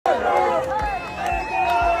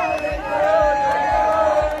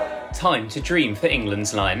time to dream for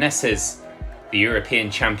England's Lionesses. The European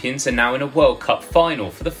champions are now in a World Cup final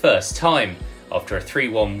for the first time, after a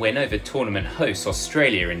 3-1 win over tournament host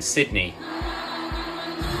Australia in Sydney.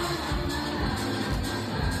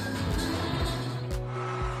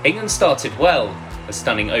 England started well, a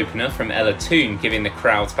stunning opener from Ella Toone giving the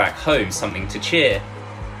crowds back home something to cheer.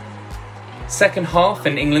 Second half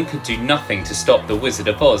and England could do nothing to stop the Wizard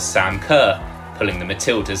of Oz Sam Kerr, pulling the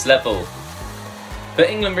Matildas level. But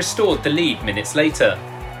England restored the lead minutes later,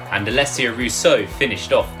 and Oliver Kerry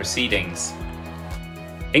finished off proceedings.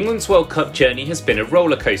 England's World Cup journey has been a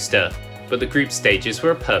rollercoaster, but the group stages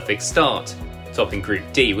were a perfect start, topping Group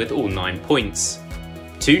D with all 9 points.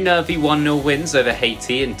 2 nervy 1-0 wins over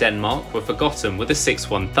Haiti and Denmark were forgotten with a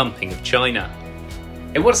 6-1 thumping of China.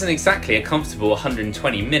 It wasn't exactly a comfortable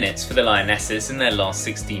 120 minutes for the Lionesses in their last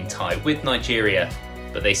 16 tie with Nigeria,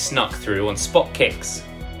 but they snuck through on spot kicks.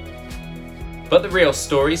 But the real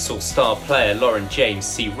story saw star player Lauren James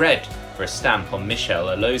see red for a stamp on Michelle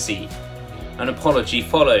Alozie. An apology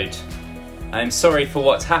followed. "I am sorry for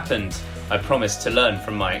what happened. I promised to learn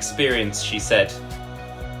from my experience," she said.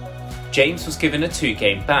 James was given a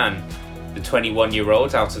 2-game ban, the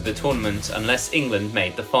 21-year-old out of the tournament unless England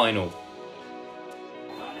made the final.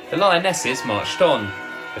 The Lionesses marched on,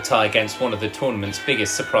 a tie against one of the tournament's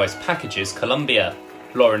biggest surprise packages, Colombia.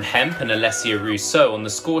 Lauren Hemp and Alessia Rousseau on the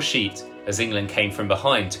score sheet, as England came from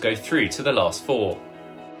behind to go through to the last 4.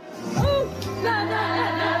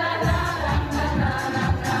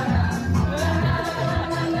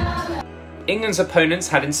 England's opponents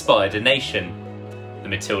had inspired a nation. The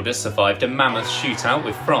Matildas survived a mammoth shootout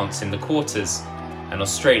with France in the quarters, and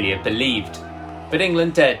Australia believed. But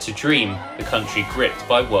England dared to dream, the country gripped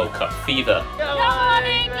by World Cup fever. Come on,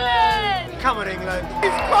 England! Come on, England!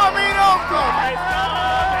 It's coming on, God!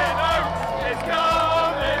 It's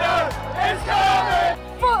coming!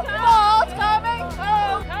 Football's coming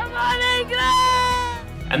home! Come on,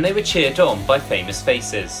 England! And they were cheered on by famous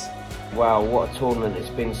faces. Wow, what a tournament it's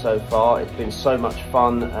been so far. It's been so much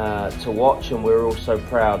fun to watch, and we're all so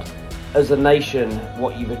proud as a nation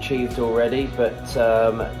what you've achieved already, but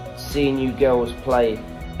seeing you girls play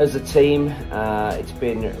as a team, it's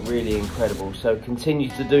been really incredible. So continue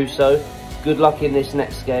to do so. Good luck in this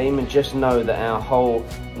next game, and just know that our whole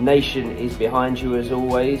nation is behind you as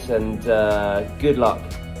always, and good luck.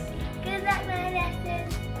 Good luck,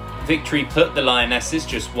 Lionesses. Victory put the Lionesses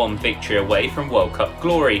just 1 victory away from World Cup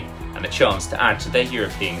glory and a chance to add to their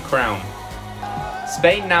European crown.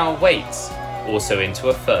 Spain now awaits, also into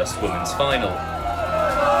a first women's final.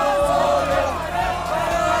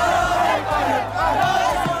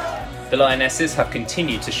 The Lionesses have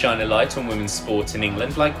continued to shine a light on women's sport in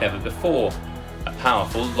England like never before. A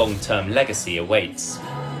powerful long-term legacy awaits.